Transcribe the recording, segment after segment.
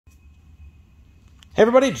Hey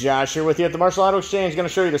everybody, Josh here with you at the Marshall Auto Exchange. Going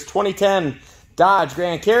to show you this 2010 Dodge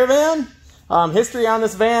Grand Caravan. History on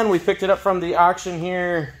this van, we picked it up from the auction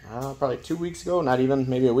here probably 2 weeks ago, not even,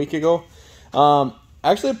 maybe a week ago.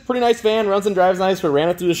 Actually a pretty nice van, runs and drives nice. We ran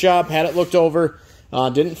it through the shop, had it looked over,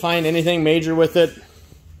 didn't find anything major with it.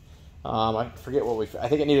 I forget what I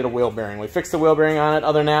think it needed a wheel bearing. We fixed the wheel bearing on it.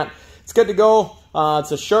 Other than that, it's good to go.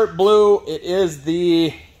 It's a sharp blue. It is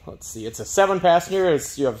the, let's see, it's a 7-passenger.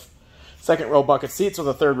 You have second row bucket seats with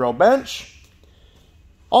a third row bench.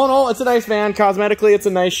 All in all, it's a nice van. Cosmetically, it's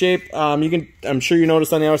a nice shape. I'm sure you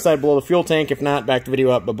noticed on the other side below the fuel tank. If not, back the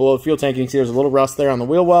video up. But below the fuel tank, you can see there's a little rust there on the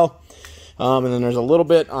wheel well. And then there's a little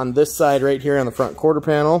bit on this side right here on the front quarter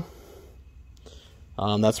panel.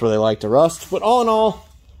 That's where they like to rust. But all in all,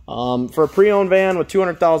 for a pre-owned van with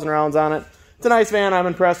 200,000 rounds on it, it's a nice van. I'm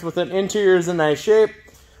impressed with it. Interior is in nice shape.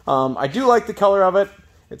 I do like the color of it.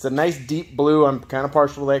 It's a nice deep blue. I'm kind of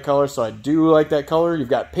partial to that color, so I do like that color. You've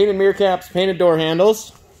got painted mirror caps, painted door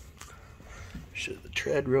handles. Show the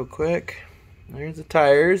tread real quick. There's the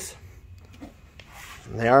tires.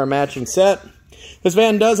 And they are a matching set. This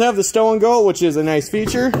van does have the stow and go, which is a nice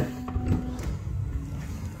feature.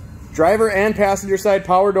 Driver and passenger side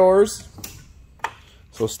power doors.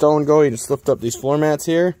 So stow and go, you just lift up these floor mats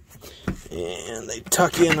here. And they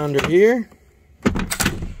tuck in under here.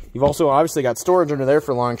 You've also obviously got storage under there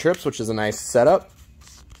for long trips, which is a nice setup.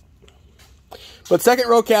 But second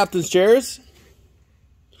row captain's chairs.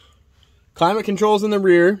 Climate controls in the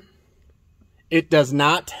rear. It does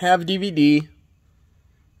not have DVD.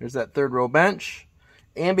 There's that third row bench.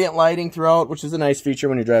 Ambient lighting throughout, which is a nice feature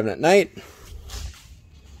when you're driving at night.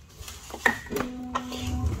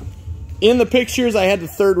 In the pictures, I had the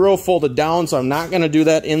third row folded down, so I'm not going to do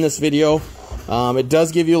that in this video. It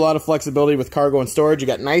does give you a lot of flexibility with cargo and storage. You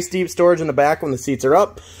got nice deep storage in the back when the seats are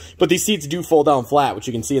up, but these seats do fold down flat, which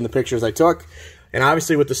you can see in the pictures I took. And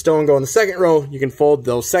obviously with the stow and go in the second row, you can fold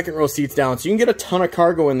those second row seats down, so you can get a ton of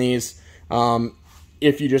cargo in these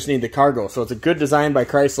if you just need the cargo. So it's a good design by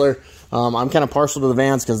Chrysler. I'm kind of partial to the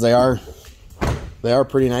vans because they are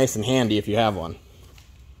pretty nice and handy if you have one.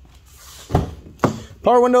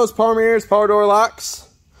 Power windows, power mirrors, power door locks.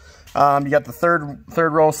 You got the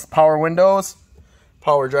third row power windows,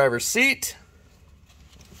 power driver's seat,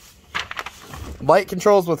 light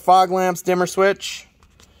controls with fog lamps, dimmer switch.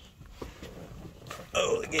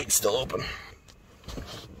 Oh, the gate's still open.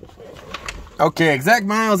 Okay, exact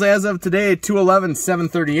miles as of today,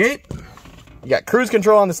 211,738. You got cruise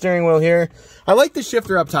control on the steering wheel here. I like the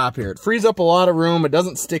shifter up top here. It frees up a lot of room. It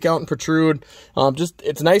doesn't stick out and protrude.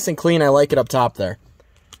 It's nice and clean. I like it up top there.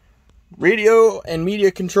 Radio and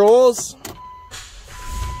media controls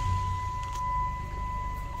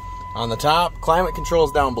on the top, climate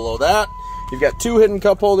controls down below that. You've got two hidden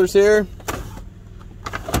cup holders here,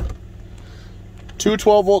 two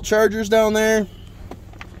 12-volt chargers down there,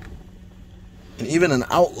 and even an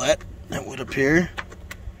outlet that would appear.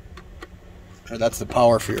 Or that's the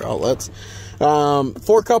power for your outlets.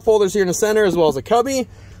 4 cup holders here in the center, as well as a cubby.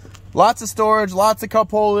 Lots of storage, lots of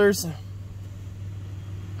cup holders.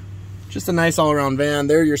 Just a nice all-around van.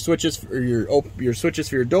 There are your switches for your switches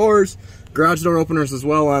for your doors, garage door openers as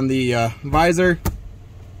well on the visor.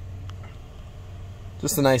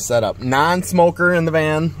 Just a nice setup. Non-smoker in the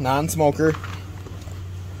van, non-smoker.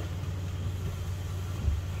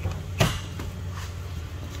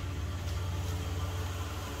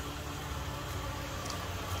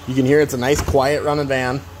 You can hear it's a nice, quiet running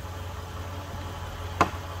van.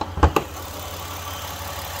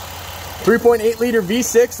 3.8 liter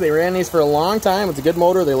V6. They ran these for a long time. It's a good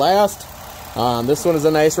motor. They last. This one is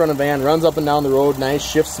a nice running van. Runs up and down the road. Nice,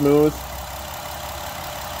 shifts smooth.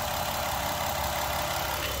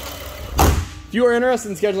 If you are interested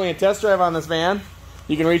in scheduling a test drive on this van,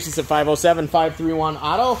 you can reach us at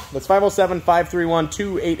 507-531-AUTO. That's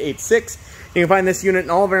 507-531-2886. You can find this unit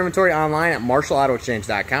and all of our inventory online at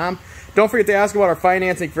marshallautoexchange.com. Don't forget to ask about our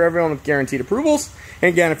financing for everyone with guaranteed approvals. And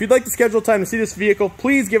again, if you'd like to schedule time to see this vehicle,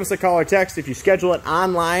 please give us a call or text. If you schedule it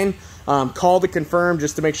online, call to confirm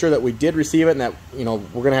just to make sure that we did receive it and that we're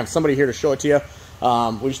going to have somebody here to show it to you.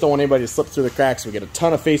 We just don't want anybody to slip through the cracks. We get a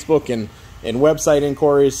ton of Facebook and website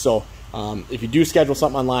inquiries. So if you do schedule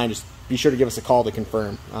something online, just be sure to give us a call to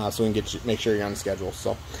confirm so we can make sure you're on the schedule.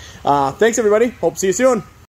 So thanks, everybody. Hope to see you soon.